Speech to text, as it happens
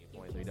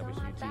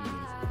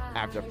WSUT's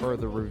After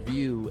Further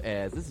Review,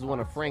 as this is one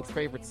of Frank's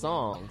favorite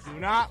songs. Do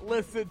not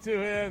listen to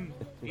him.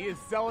 He is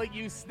selling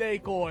you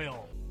snake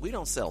oil. We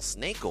don't sell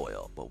snake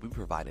oil, but we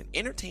provide an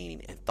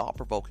entertaining and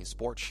thought-provoking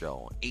sports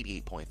show on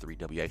 88.3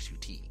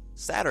 WXUT,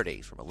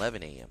 Saturdays from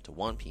 11 a.m. to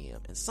 1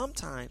 p.m., and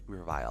sometimes we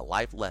provide a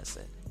life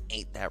lesson.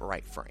 Ain't that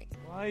right, Frank?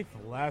 Life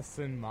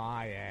lesson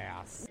my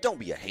ass. Don't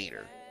be a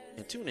hater.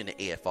 And tune in to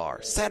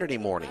AFR Saturday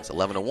mornings,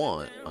 11 to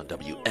 1 on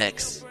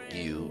WXUT.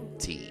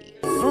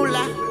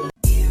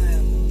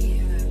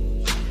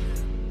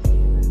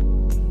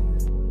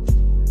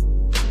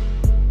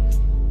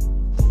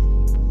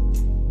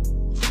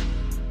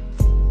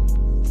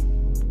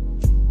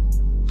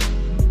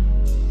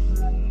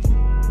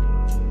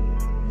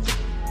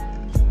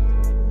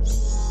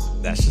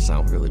 That should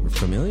sound really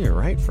familiar,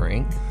 right,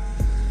 Frank?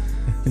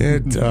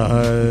 It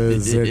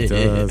does. It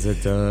does.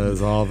 It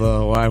does.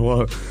 Although I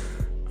will.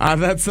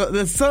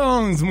 That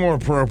song's more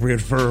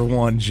appropriate for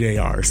one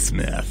J.R.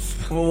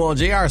 Smith. Well,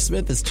 J.R.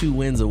 Smith is 2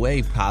 wins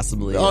away,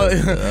 possibly,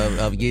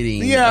 of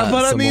getting. Yeah,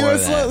 but I some mean, more of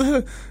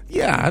that.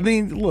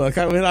 Look,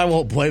 I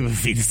won't blame him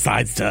if he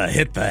decides to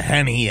hit the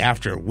Henny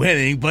after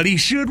winning, but he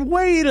should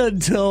wait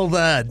until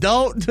that.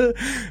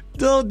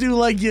 Don't do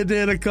like you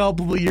did a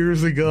couple of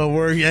years ago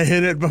where you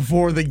hit it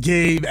before the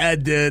game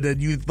ended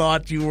and you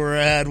thought you were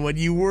ahead when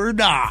you were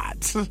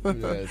not.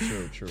 Yeah,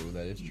 true.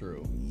 That is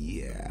true.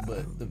 Yeah.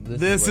 But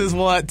this is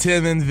what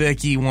Tim and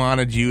Vicky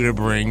wanted you to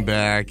bring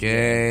back,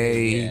 eh?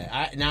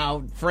 Yeah.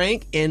 Now,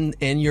 Frank, in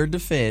your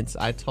defense,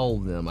 I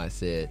told them, I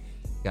said,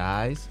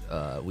 guys,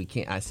 we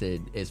can't. I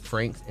said, in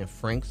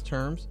Frank's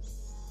terms,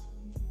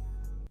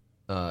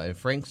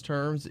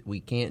 we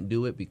can't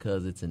do it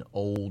because it's an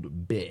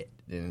old bit.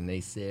 And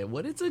they said,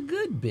 well, it's a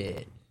good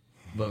bit.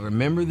 But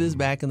remember this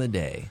back in the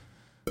day.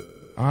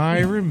 I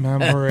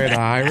remember it.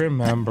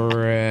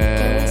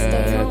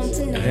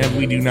 And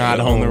we do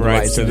not own the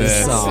rights to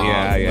this song.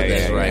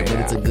 That's right. Yeah. But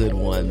it's a good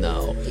one,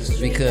 though.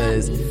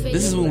 Because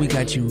this is when we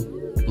got you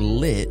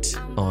lit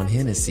on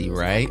Hennessy,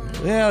 right?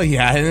 Well,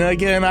 yeah. And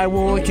again, I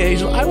will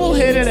hit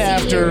it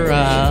after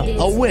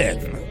a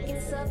win.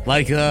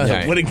 Like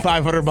winning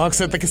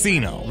 $500 at the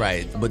casino.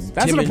 Right. But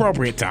that's an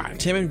appropriate time.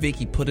 Tim and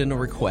Vicky put in a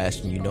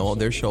request, and you know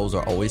their shows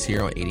are always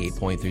here on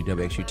 88.3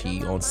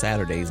 WXUT on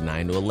Saturdays,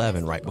 9 to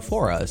 11, right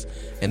before us,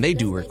 and they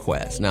do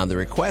requests. Now, the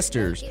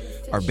requesters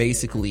are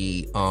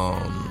basically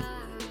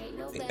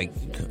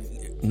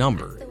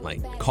numbered,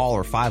 like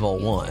caller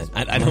 501.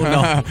 I don't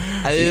know.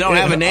 They don't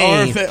have a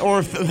name. Or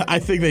if I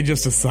think they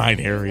just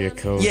assign area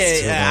codes.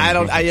 Yeah, I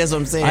don't. That's what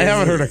I'm saying. I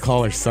haven't heard a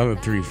caller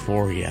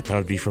 734 yet. That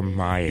would be from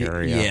my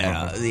area.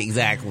 Yeah,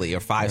 exactly. Or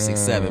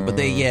 567. But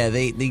they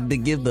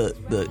give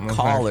the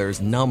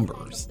callers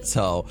numbers.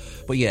 So,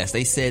 but yes,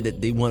 they said that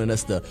they wanted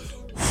us to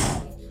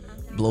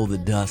blow the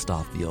dust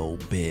off the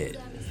old bit.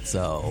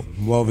 So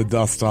blow the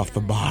dust off the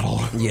bottle.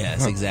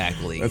 Yes,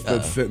 exactly.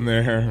 That's sitting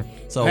there.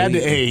 So had to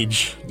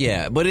age.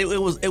 Yeah, but it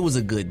was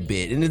a good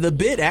bit, and the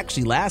bit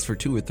actually lasts for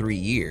 2 or 3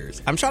 years.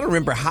 I'm trying to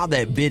remember how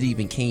that bit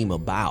even came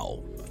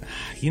about.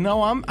 You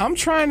know, I'm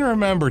trying to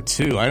remember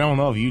too. I don't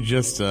know if you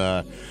just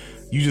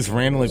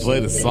randomly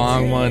played the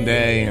song one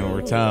day and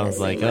were telling us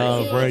like,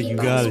 oh, bro, you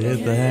gotta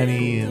hit the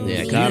Henny. And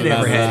yeah, you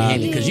never had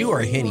Henny because you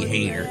are a Henny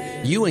hater.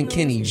 You and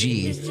Kenny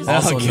G,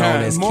 also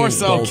known as more Ken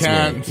so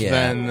Goldsman. Kent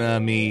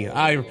than me.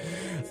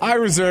 I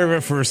reserve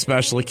it for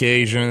special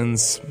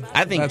occasions.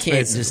 I think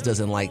Kent just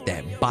doesn't like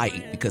that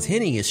bite because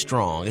Henny is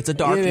strong. It's a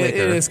dark liquor.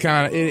 It is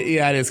kind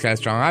of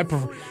strong.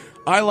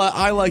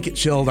 I like it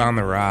chilled on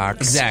the rocks.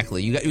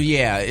 Exactly.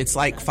 It's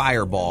like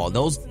Fireball.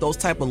 Those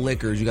type of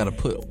liquors, you got to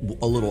put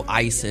a little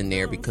ice in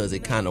there because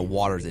it kind of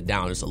waters it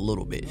down just a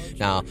little bit.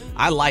 Now,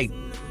 I like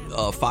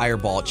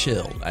Fireball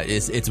chilled.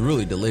 It's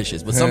really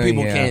delicious, but some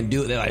people can't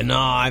do it. They're like, no,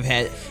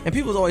 and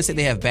people always say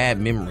they have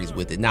bad memories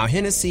with it. Now,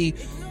 Hennessy,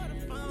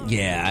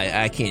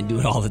 I can't do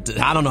it all the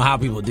time. I don't know how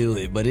people do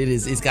it, but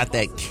it's got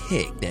that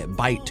kick, that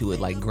bite to it,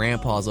 like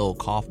Grandpa's old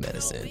cough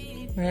medicine.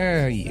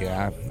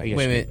 Yeah. I guess.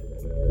 Wait a minute.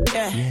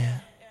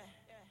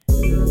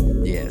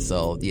 Yeah.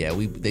 So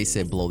they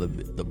said blow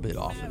the bit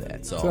off of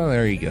that. So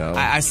there you go.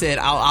 I said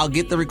I'll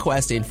get the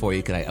request in for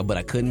you, but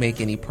I couldn't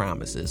make any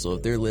promises. So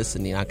if they're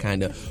listening, I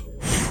kind of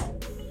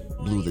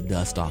blew the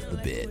dust off the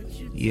bit.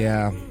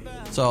 Yeah.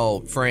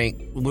 So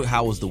Frank,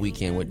 how was the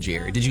weekend with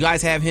Jerry? Did you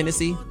guys have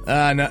Hennessy?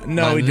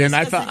 No, we didn't.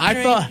 I thought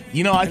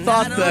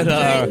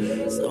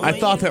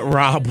that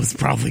Rob was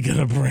probably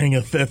gonna bring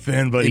a fifth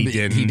in, but he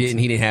didn't. He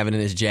didn't have it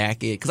in his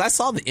jacket because I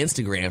saw the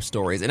Instagram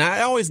stories, and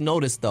I always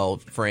noticed though,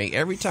 Frank,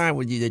 every time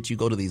that you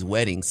go to these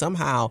weddings,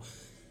 somehow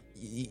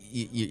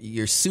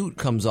your suit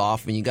comes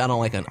off and you got on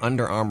like an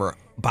Under Armour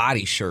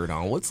body shirt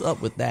on. What's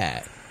up with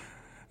that?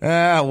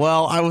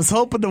 Well, I was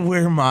hoping to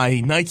wear my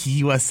Nike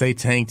USA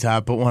tank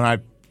top, but when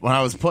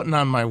I was putting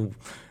on my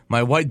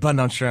white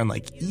button-down shirt, I'm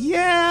like,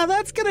 yeah,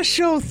 that's gonna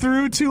show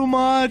through too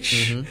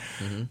much.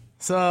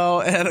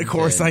 So, and of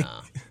course,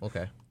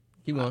 okay,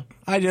 keep going.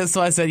 I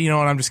said, you know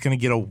what, I'm just gonna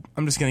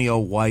go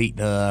white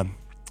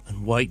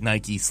white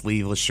Nike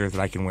sleeveless shirt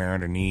that I can wear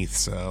underneath.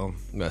 So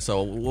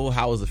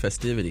how was the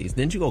festivities?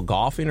 Didn't you go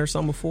golfing or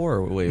something before?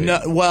 Or wait.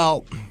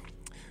 No,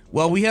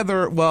 we had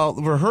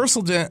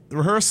rehearsal.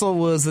 Rehearsal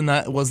was the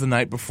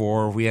night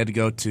before. We had to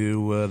go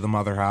to the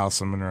Mother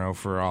House in Monroe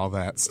for all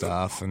that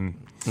stuff, and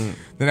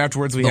then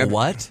afterwards we had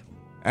what?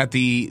 At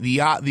the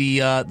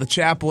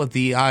chapel at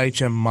the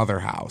IHM Mother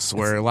House,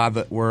 where a lot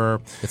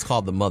of it's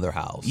called the Mother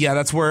House. Yeah,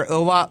 that's where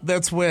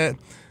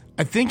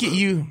I think it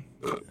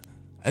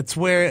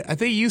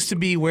used to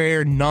be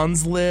where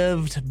nuns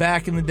lived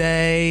back in the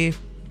day,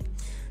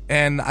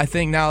 and I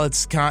think now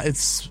it's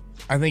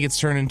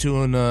turned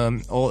into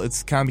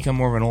it's kind of become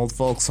more of an old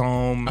folks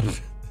home.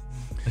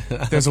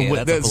 There's okay,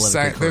 a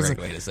correct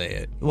way to say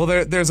it. Well,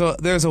 there's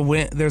a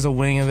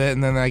wing of it,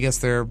 and then I guess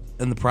they're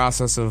in the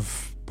process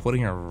of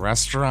putting a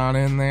restaurant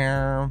in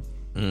there.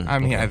 I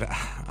mean, okay.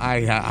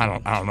 I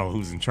don't know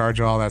who's in charge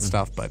of all that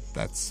stuff, but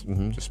that's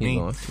just me.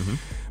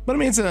 But I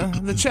mean,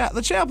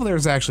 the chapel there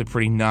is actually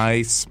pretty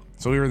nice.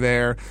 So we were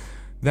there.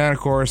 Then, of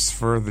course,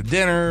 for the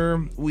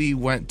dinner, we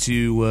went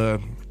to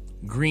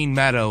Green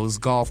Meadows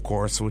Golf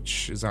Course,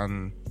 which is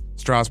on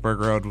Strasburg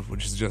Road,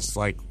 which is just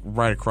like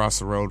right across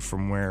the road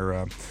from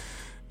where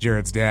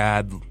Jared's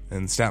dad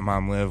and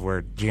stepmom live,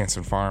 where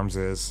Jansen Farms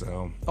is.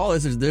 So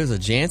there's a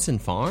Jansen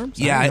Farms?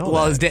 Yeah,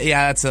 well,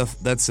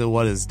 that's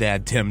what his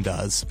dad Tim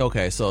does.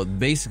 Okay, so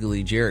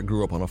basically Jared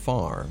grew up on a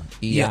farm.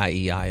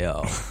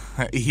 E-I-E-I-O.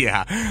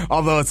 Yeah,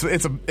 although it's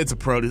a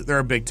produce. They're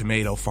a big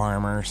tomato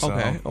farmer. So.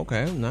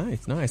 Okay,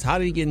 nice. How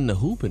did he get into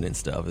hooping and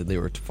stuff? They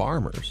were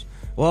farmers.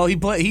 Well, he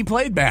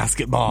played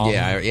basketball.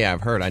 Yeah,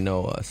 I've heard. I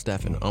know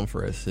Stephen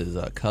Umphris, his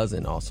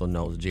cousin, also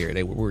knows Jared.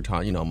 We were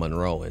talking,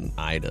 Monroe and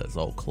Ida's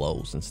old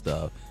close and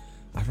stuff.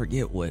 I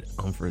forget what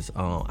Umphris.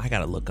 I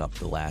gotta look up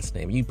the last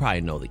name. You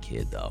probably know the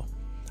kid though.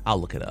 I'll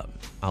look it up.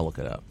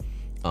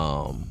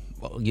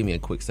 Well, give me a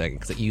quick second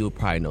because you'll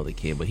probably know the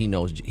kid, but he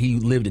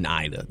lived in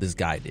Ida. This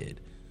guy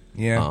did.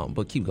 Yeah.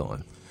 But keep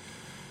going.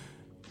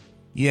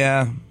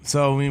 Yeah.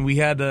 So I mean, we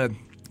had the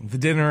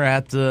dinner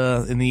on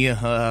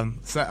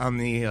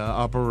the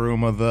upper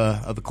room of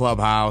the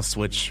clubhouse,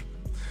 which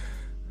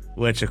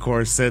of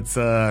course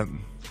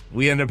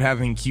we end up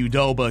having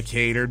Qdoba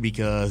catered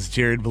because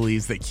Jared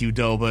believes that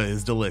Qdoba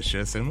is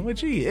delicious, and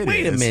it is.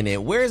 Wait a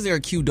minute, where is there a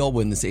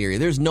Qdoba in this area?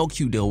 There's no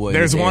Qdoba.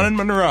 There's one in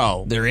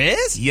Monroe. There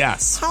is?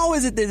 Yes. How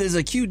is it that there's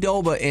a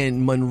Qdoba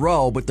in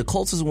Monroe, but the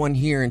closest one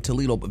here in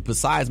Toledo,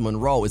 besides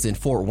Monroe, is in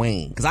Fort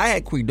Wayne? Because I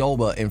had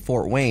Qdoba in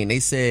Fort Wayne. They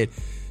said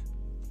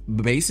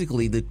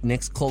basically the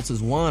next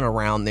closest one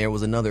around there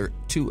was another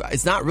two.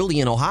 It's not really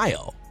in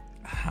Ohio.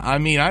 I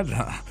mean,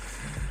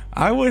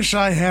 I wish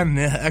I had an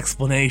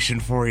explanation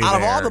for you. Out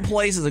of all the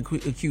places a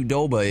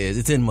Qdoba is,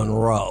 it's in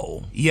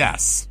Monroe.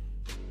 Yes.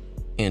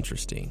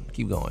 Interesting.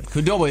 Keep going.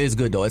 Qdoba is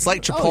good though. It's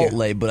like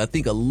Chipotle, but I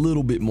think a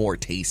little bit more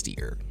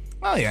tastier.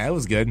 Oh yeah, it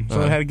was good.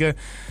 So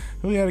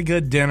we had a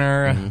good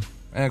dinner, and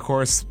of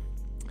course,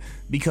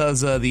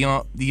 because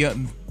the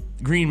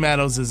Green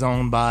Meadows is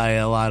owned by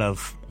a lot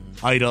of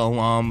Ida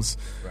alums.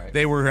 Right.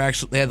 They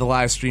had the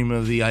live stream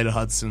of the Ida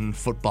Hudson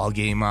football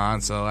game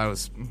on, so I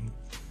was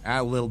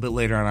a little bit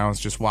later on. I was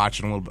just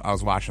watching I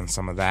was watching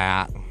some of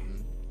that.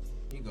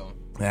 Keep going.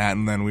 Yeah,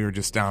 and then we were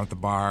just down at the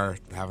bar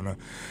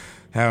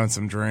having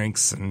some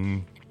drinks,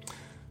 and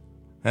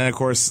of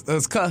course,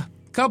 there's a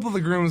couple of the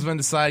groomsmen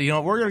decided,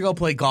 we're gonna go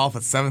play golf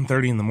at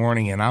 7:30 in the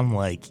morning, and I'm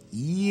like,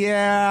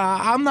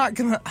 I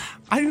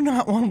do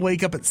not want to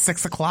wake up at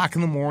 6 o'clock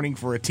in the morning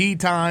for a tea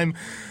time.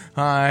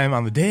 I'm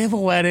on the day of a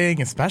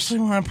wedding, especially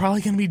when I'm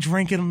probably going to be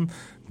drinking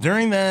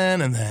during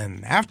then and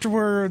then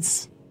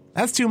afterwards.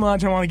 That's too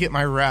much. I want to get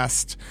my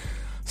rest.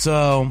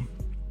 So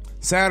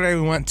Saturday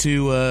we went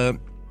to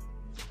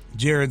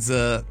Jared's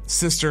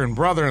sister and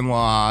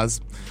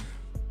brother-in-law's.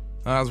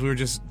 We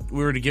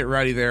were to get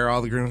ready there.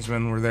 All the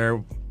groomsmen were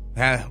there.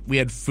 We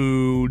had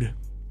food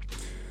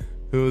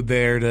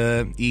there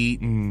to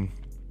eat, and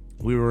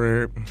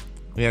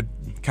we had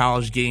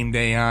college game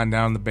day on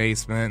down in the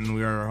basement, and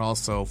we were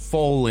also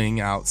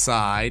foaling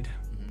outside.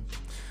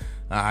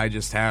 We were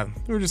just trying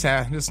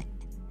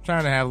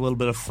to have a little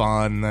bit of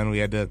fun. And then we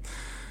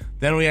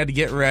had to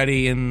get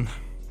ready and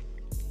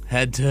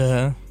head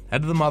to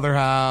the Mother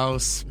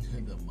House.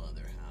 The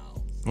Mother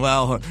House.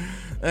 Well,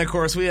 and of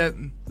course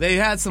they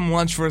had some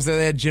lunch for us there.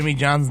 They had Jimmy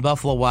John's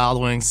Buffalo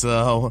Wild Wings.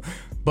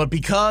 But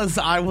because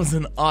I was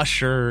an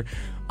usher,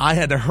 I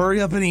had to hurry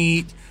up and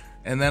eat.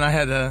 And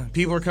then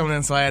people were coming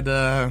in, so I had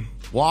to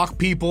walk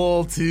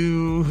people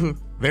to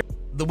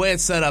the way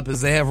it's set up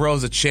is they have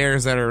rows of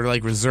chairs that are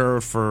like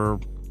reserved for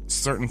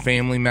certain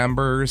family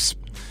members.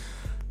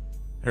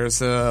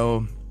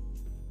 So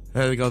I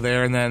had to go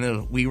there, and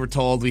then we were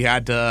told we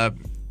had to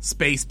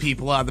space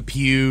people out of the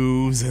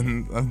pews,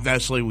 and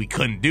eventually we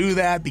couldn't do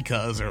that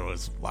because there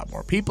was a lot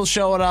more people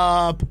showing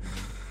up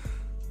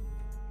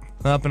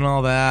and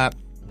all that.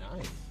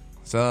 Nice.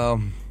 So...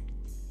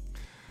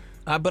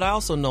 but I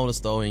also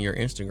noticed, though, in your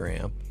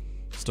Instagram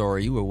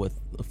story, you were with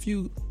a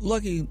few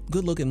lucky,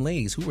 good-looking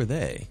ladies. Who were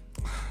they?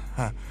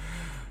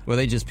 Were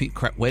they just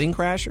wedding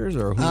crashers,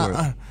 or who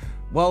were?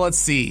 Well, let's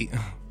see.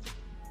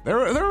 there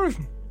were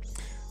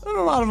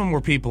a lot of them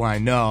were people I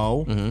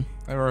know.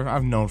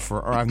 I've known for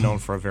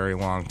a very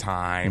long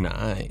time.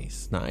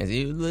 Nice.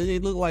 They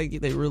look like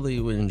they really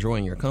were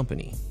enjoying your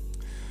company.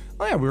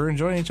 Oh yeah, we were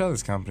enjoying each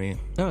other's company.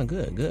 Oh,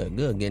 good.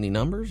 Get any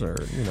numbers or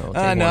take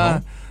one No.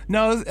 home?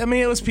 No, I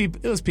mean it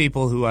was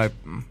people who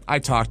I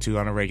talked to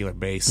on a regular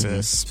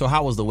basis. So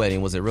how was the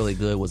wedding? Was it really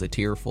good? Was it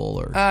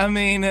tearful or? I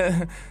mean,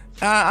 I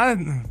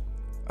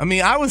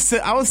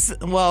was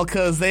well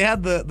because they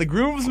had the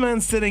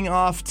groomsmen sitting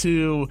off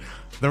to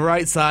the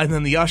right side, and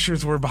then the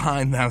ushers were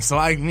behind them. So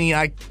I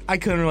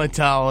couldn't really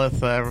tell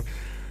if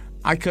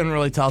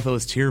it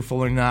was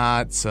tearful or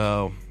not.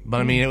 So,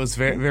 but I mean, it was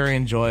very very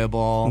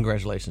enjoyable.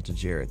 Congratulations to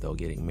Jared though,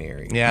 getting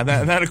married. Yeah,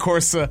 that of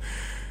course.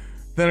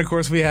 Then of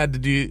course we had to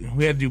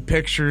do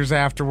pictures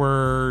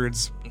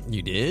afterwards.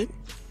 You did?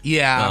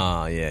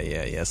 Yeah. Oh,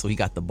 yeah. So he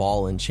got the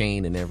ball and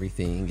chain and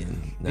everything.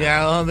 And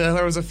yeah, well,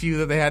 there was a few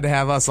that they had to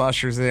have us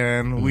ushers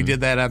in. We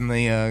did that on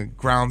the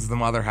grounds of the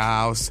mother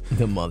house.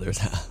 The mother's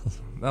house.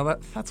 Well,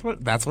 that's what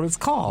it's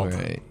called.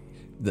 Right.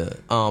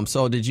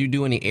 So did you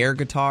do any air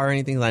guitar or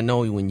anything? I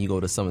know when you go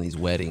to some of these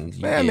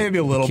weddings, maybe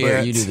a little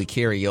bit. You do the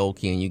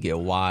karaoke and you get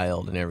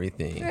wild and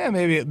everything. Yeah,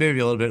 maybe a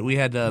little bit. We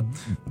had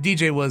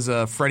DJ was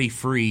Freddie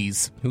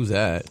Freeze. Who's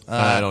that?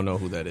 I don't know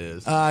who that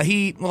is.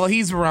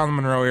 He's around the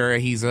Monroe area.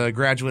 He's a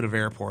graduate of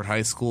Airport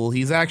High School.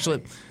 He's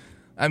actually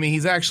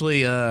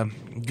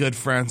good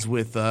friends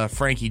with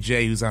Frankie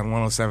J, who's on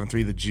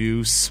 107.3 The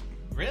Juice.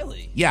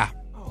 Really? Yeah.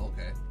 Oh,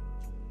 okay.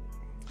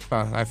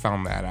 I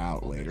found that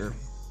out later.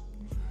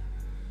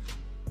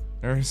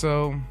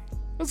 So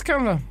it was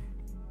kind of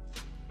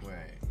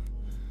Right.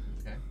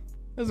 Okay.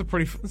 it was a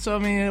pretty. So I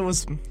mean, it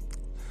was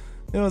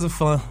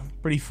a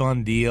pretty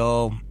fun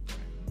deal.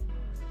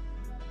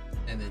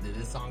 And then did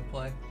this song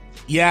play?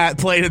 Yeah, it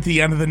played at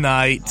the end of the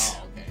night.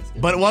 Oh, okay.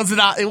 But it was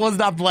not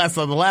the last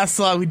song. The last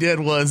song we did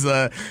was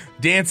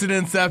Dancing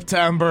in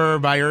September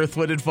by Earth,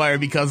 Wind & Fire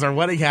because our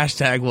wedding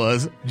hashtag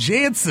was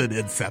Jansen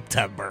in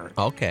September.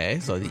 Okay,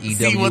 so the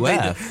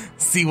EWF.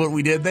 See what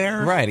we did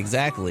there? Right,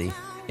 exactly.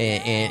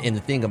 And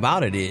the thing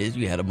about it is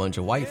you had a bunch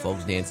of white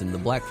folks dancing to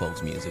black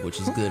folks music,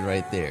 which is good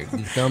right there.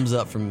 Thumbs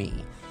up for me.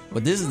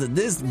 But this is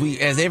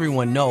as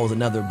everyone knows,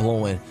 another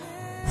blowing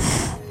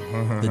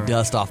the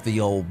dust off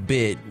the old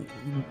bit.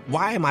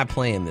 Why am I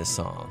playing this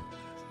song?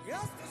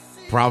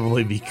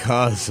 Probably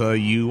because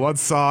you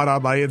once saw it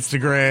on my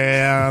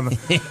Instagram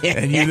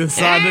and you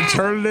decided to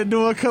turn it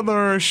into a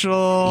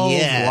commercial.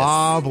 Yes.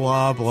 Blah,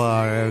 blah,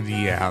 blah. And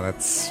yeah,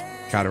 that's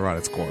kind of run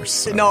its course.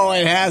 So. No,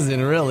 it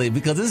hasn't really,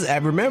 because I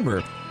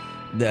remember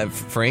that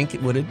Frank,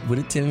 what did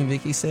Tim and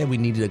Vicky say? We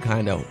needed to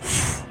kind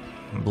of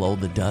blow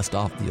the dust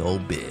off the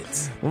old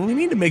bits. Well, we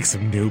need to make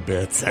some new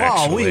bits,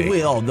 actually.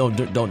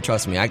 Don't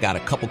trust me. I got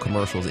a couple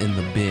commercials in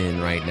the bin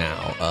right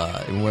now.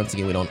 And once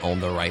again, we don't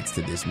own the rights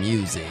to this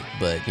music,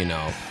 but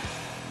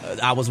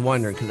I was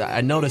wondering because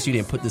I noticed you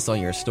didn't put this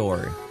on your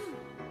story.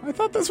 I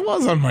thought this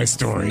was on my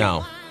story.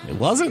 No, it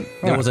wasn't.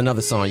 There was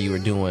another song you were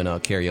doing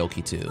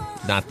karaoke to,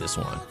 not this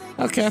one.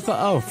 Okay, I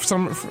thought.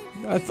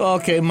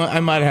 Okay, I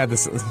might have had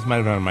this. This might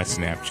have been on my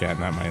Snapchat,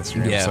 not my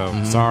Instagram. Yeah.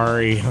 So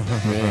sorry.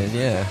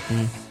 Yeah.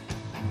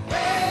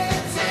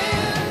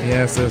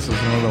 Yes, this was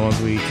one of the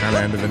ones we kind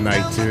of ended the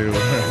night too.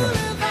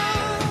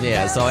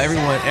 Yeah. So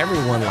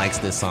everyone likes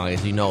this song,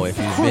 as you know, if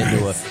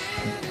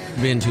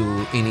you've been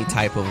to any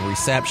type of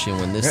reception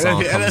when this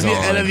song comes on.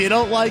 And if you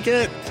don't like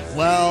it,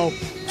 well,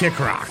 kick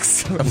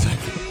rocks.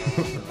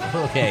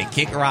 Okay,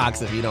 kick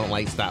rocks if you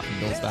don't stop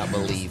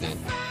believing.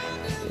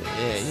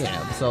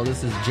 Yeah. So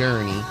this is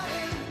Journey,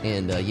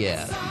 and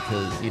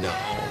because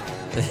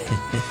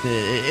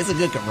it's a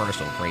good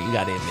commercial, Frank. You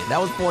got to admit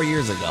that was 4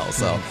 years ago.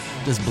 So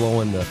just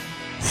blowing the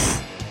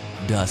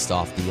dust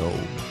off the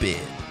old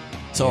bit.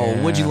 So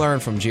what'd you learn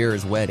from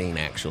Jared's wedding?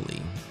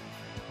 Actually,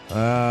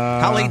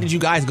 how late did you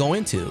guys go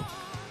into?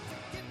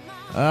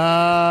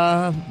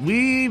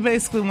 We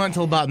basically went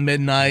till about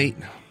midnight.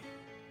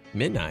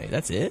 Midnight.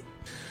 That's it.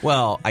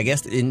 Well, I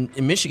guess in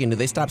Michigan, do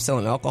they stop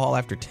selling alcohol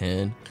after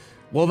 10?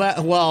 Well,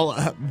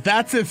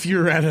 that's if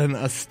you're at an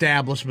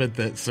establishment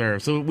that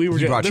serves. So we were.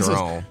 You brought your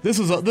own. This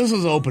was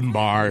open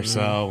bar,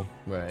 so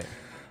right.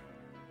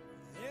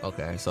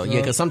 Okay, so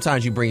yeah, because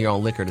sometimes you bring your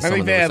own liquor to. I some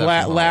think of the they had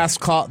reception last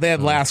call. They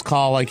had last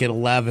call like at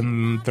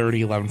 11:30,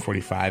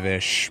 11:45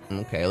 ish.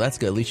 Okay, well, that's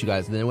good. At least you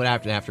guys. Then what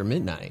happened after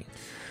midnight?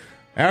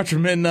 After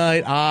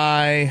midnight,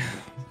 I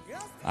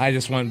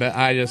just went back.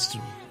 I just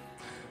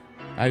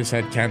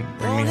had Kent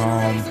bring me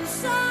home.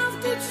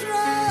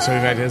 So we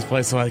back to his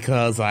place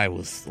because I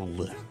was.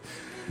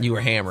 You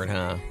were hammered,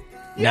 huh?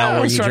 Yeah, now, I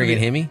were was you trying to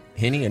drinking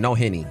Henny or no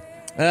Henny?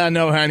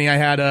 No Henny. I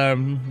had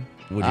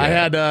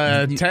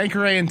Tanqueray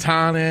Tanqueray and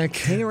tonic.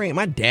 Tanqueray.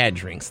 My dad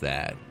drinks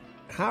that.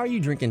 How are you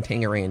drinking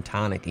Tanqueray and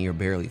tonic and you're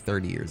barely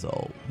 30 years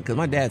old? Because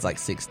my dad's like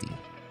 60.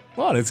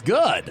 Well, it's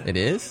good. It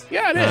is?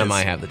 Yeah, it is. I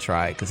might have to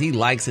try it because he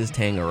likes his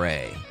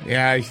Tanqueray.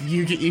 Yeah,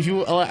 if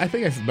you, I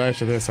think I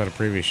mentioned this on a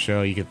previous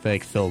show. You could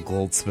thank Phil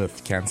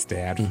Goldsmith, Kent's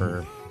dad,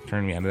 for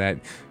turning me onto that.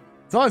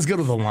 It's always good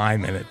with a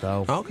lime in it,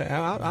 though. Okay,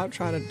 I'll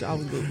try to.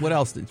 What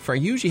else?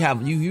 Frank, you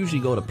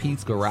usually go to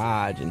Pete's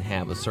Garage and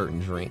have a certain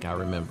drink. I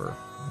remember.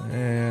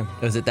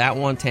 Is it that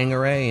one,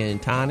 Tanqueray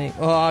and tonic?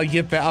 Oh, I'll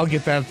get that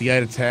at the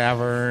Ida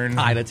Tavern.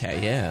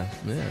 Yeah.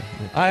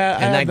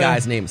 And that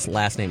guy's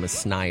last name is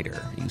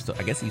Snyder.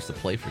 I guess he used to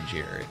play for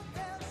Jared.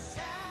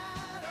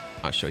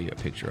 I'll show you a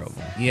picture of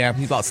him. Yeah.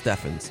 He's about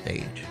Stefan's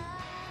age.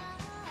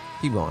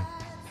 Keep going.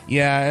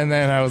 Yeah, and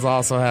then I was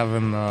also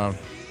having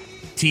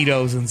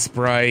Tito's and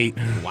Sprite.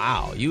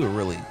 Wow, you were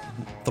really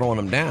throwing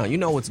them down. You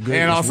know what's good?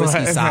 And also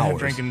whiskey sours.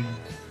 drinking.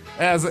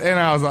 And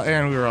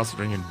we were also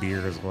drinking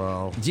beer as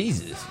well.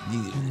 Jesus,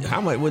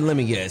 how much? Well, let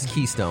me guess.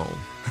 Keystone.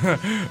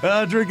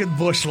 Drinking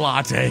Busch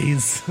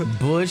lattes.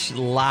 Busch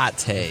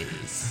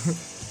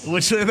lattes.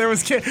 Which there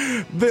was,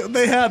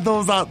 they had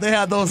those on. They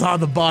had those on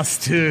the bus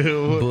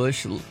too.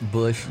 Busch.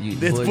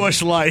 It's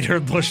Busch Light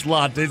or Busch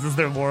lattes, as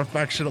they're more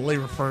affectionately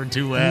referred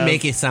to as.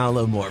 Make it sound a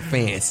little more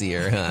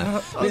fancier, huh?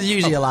 Because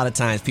usually a lot of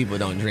times people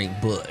don't drink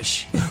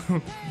Busch.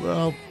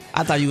 Well,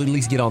 I thought you would at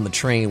least get on the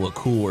train with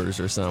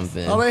Coors or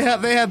something. Oh, they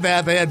had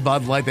that. They had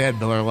Bud Light. They had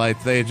Miller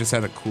Lite. They just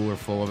had a cooler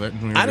full of it.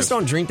 I just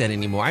don't drink that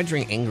anymore. I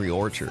drink Angry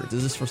Orchard.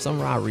 This is for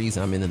some odd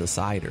reason I'm into the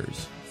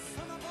ciders.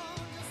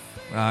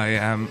 I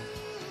am.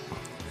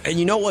 And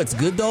you know what's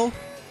good though?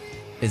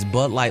 It's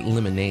Bud Light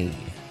lemonade.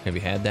 Have you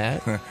had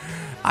that?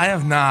 I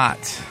have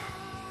not.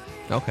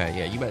 Okay,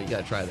 yeah, you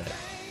gotta try that.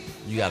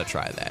 You gotta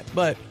try that.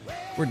 But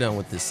we're done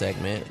with this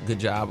segment. Good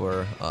job.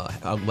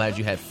 I'm glad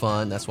you had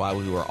fun. That's why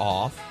we were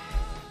off.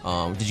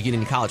 Did you get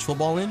any college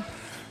football in?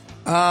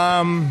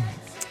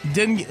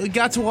 Didn't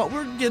got to what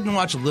we're getting to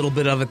watch a little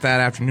bit of it that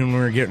afternoon when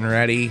we were getting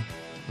ready.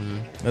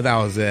 But that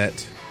was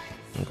it.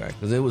 Okay,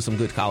 because there was some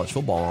good college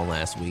football on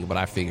last week, but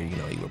I figured you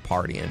were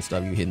partying and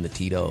stuff. You were hitting the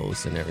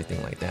Tito's and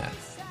everything like that.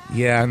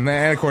 Yeah, and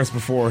then, of course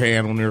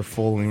beforehand when we were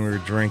full and we were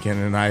drinking,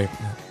 and I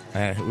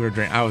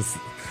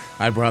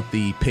brought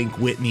the Pink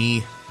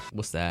Whitney.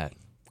 What's that?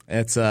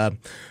 It's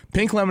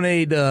pink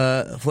lemonade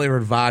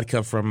flavored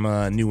vodka from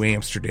New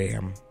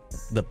Amsterdam.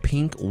 The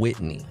Pink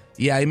Whitney.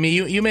 Yeah, I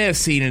mean you may have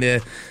seen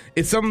it.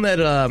 It's something that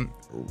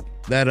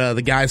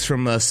the guys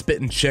from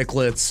Spittin'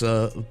 Chicklets,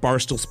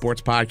 Barstool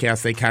Sports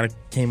Podcast, they kind of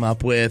came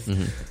up with.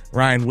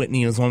 Ryan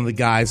Whitney was one of the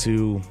guys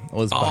who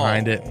was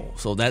behind it.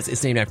 So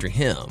it's named after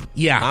him.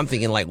 Yeah. I'm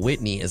thinking like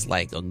Whitney is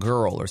like a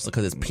girl or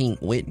because it's Pink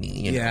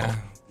Whitney. You know?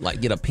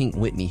 Like get a Pink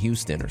Whitney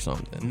Houston or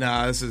something.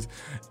 No, this is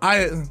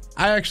I've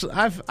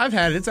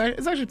had it. It's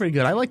actually pretty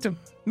good. I like to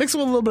mix it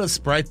with a little bit of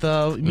Sprite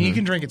though. I mean, you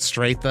can drink it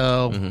straight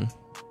though.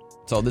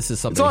 So this is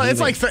something. It's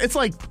like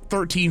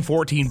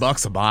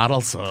 $13-$14 a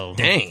bottle. So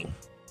dang.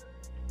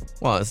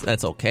 Well,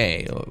 that's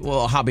okay.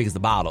 Well, how big is the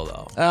bottle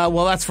though?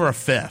 Well, that's for a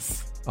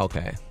fifth.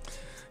 Okay.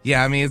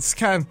 Yeah, I mean it's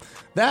kind of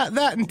that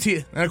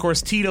and of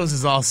course Tito's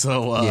is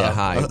also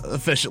high.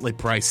 Efficiently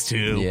priced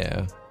too.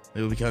 Yeah,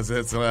 because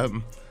it's I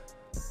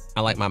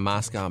like my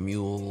Moscow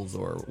Mules,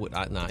 or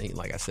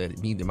like I said,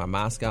 either my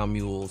Moscow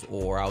Mules,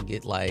 or I'll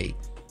get like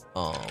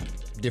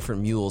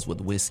different mules with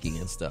whiskey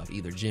and stuff.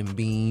 Either Jim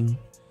Beam,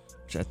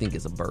 which I think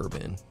is a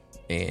bourbon,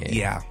 and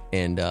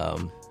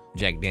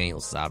Jack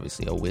Daniels is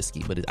obviously a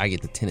whiskey, but I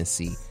get the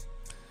Tennessee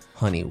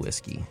honey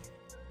whiskey.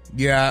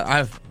 Yeah,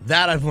 I've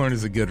learned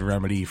is a good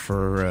remedy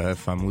for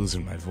if I'm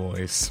losing my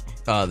voice.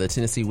 The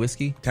Tennessee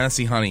whiskey,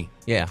 Tennessee honey.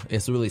 Yeah,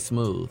 it's really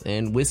smooth,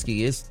 and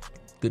whiskey is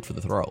good for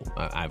the throat.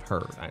 I've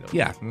heard. I don't.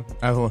 Yeah,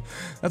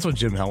 that's what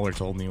Jim Heller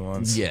told me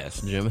once. Yes,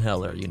 Jim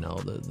Heller.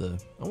 I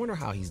wonder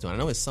how he's doing. I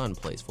know his son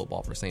plays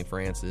football for St.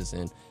 Francis,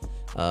 and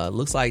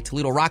looks like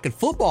Toledo Rocket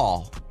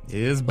football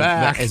is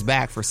back. Is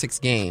back for 6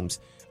 games.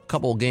 A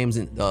couple of games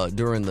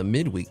during the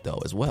midweek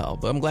though as well.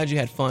 But I'm glad you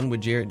had fun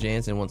with Jared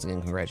Jansen. Once again,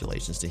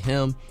 congratulations to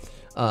him.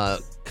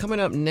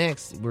 Coming up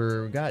next,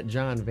 we've got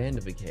John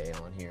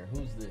Vandervike on here.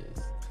 Who's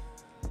this?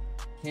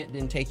 Kent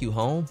didn't take you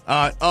home?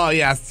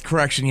 Yeah,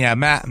 correction. Yeah,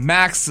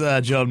 Max,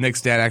 Joe,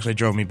 Nick's dad actually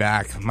drove me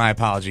back. My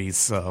apologies.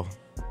 So,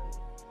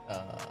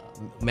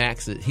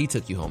 Max, he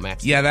took you home.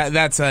 Max, yeah,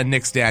 that's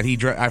Nick's dad. He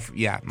drove.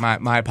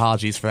 My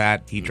apologies for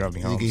that. He drove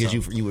me home because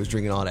you was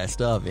drinking all that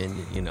stuff, and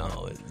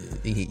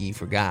he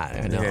forgot.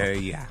 I know.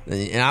 Yeah.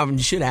 And I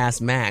should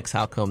ask Max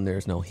how come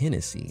there's no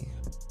Hennessy.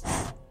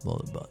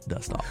 Blow the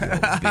dust off a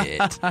little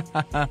bit,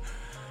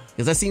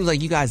 because that seems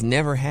like you guys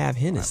never have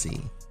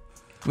Hennessy.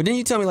 But didn't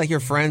you tell me like your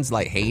friends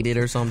like hate it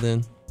or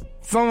something?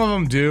 Some of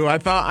them do. I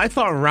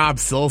thought Rob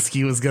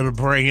Silsky was gonna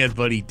bring it,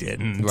 but he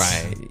didn't.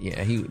 Right?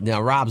 Yeah.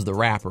 Now Rob's the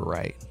rapper,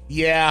 right?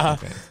 Yeah.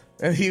 Okay.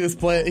 And he was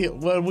playing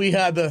when we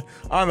had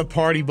on the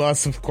party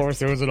bus. Of course,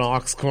 there was an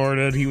aux cord,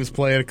 and he was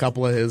playing a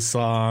couple of his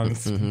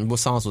songs. Mm-hmm. What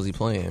songs was he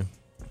playing?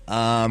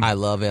 I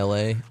Love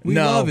L.A. We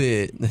love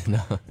it.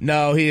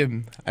 No.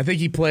 I think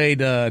he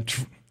played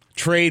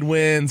Trade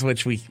Winds,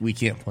 which we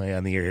can't play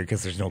on the air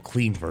because there's no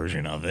clean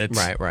version of it.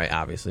 Right.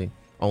 Obviously.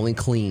 Only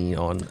clean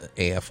on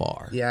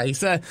AFR. Yeah, he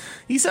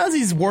says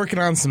he's working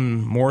on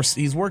some more.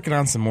 He's working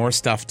on some more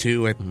stuff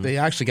too. They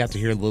actually got to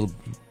hear a little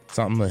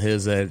something of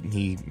his that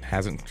he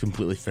hasn't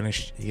completely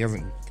finished. He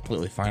hasn't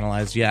completely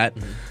finalized yet.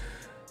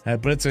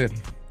 But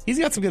He's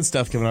got some good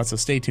stuff coming out, so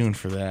stay tuned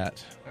for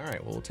that. All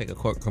right, we'll take a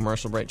quick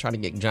commercial break. Try to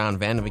get John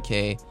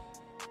Vandervake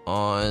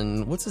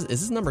on, is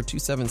this number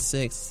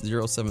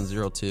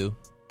 276-0702?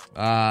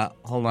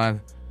 Hold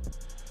on.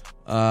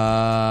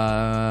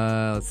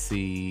 Let's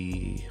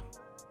see.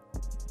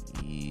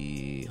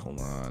 Hold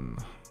on.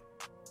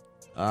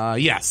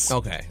 Yes.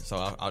 Okay,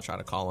 so I'll try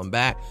to call him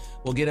back.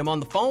 We'll get him on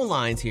the phone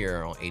lines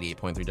here on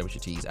 88.3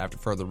 WHT's After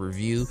Further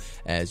Review,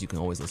 as you can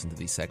always listen to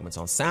these segments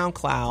on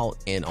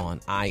SoundCloud and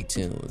on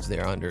iTunes.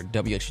 They're under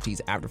WHT's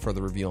After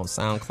Further Review on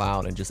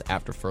SoundCloud and just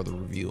After Further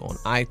Review on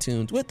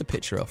iTunes with the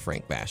picture of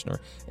Frank Bashner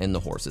and the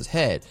horse's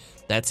head.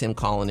 That's him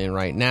calling in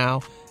right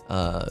now.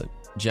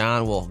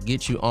 John will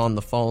get you on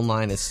the phone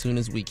line as soon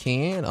as we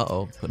can.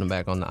 Put him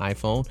back on the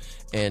iPhone.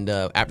 And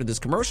after this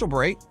commercial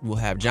break, we'll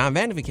have John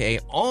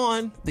Vandervake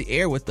on the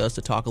air with us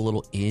to talk a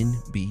little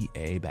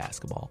NBA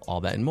basketball.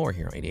 All that and more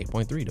here on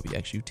 88.3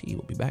 WXUT.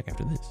 We'll be back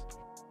after this.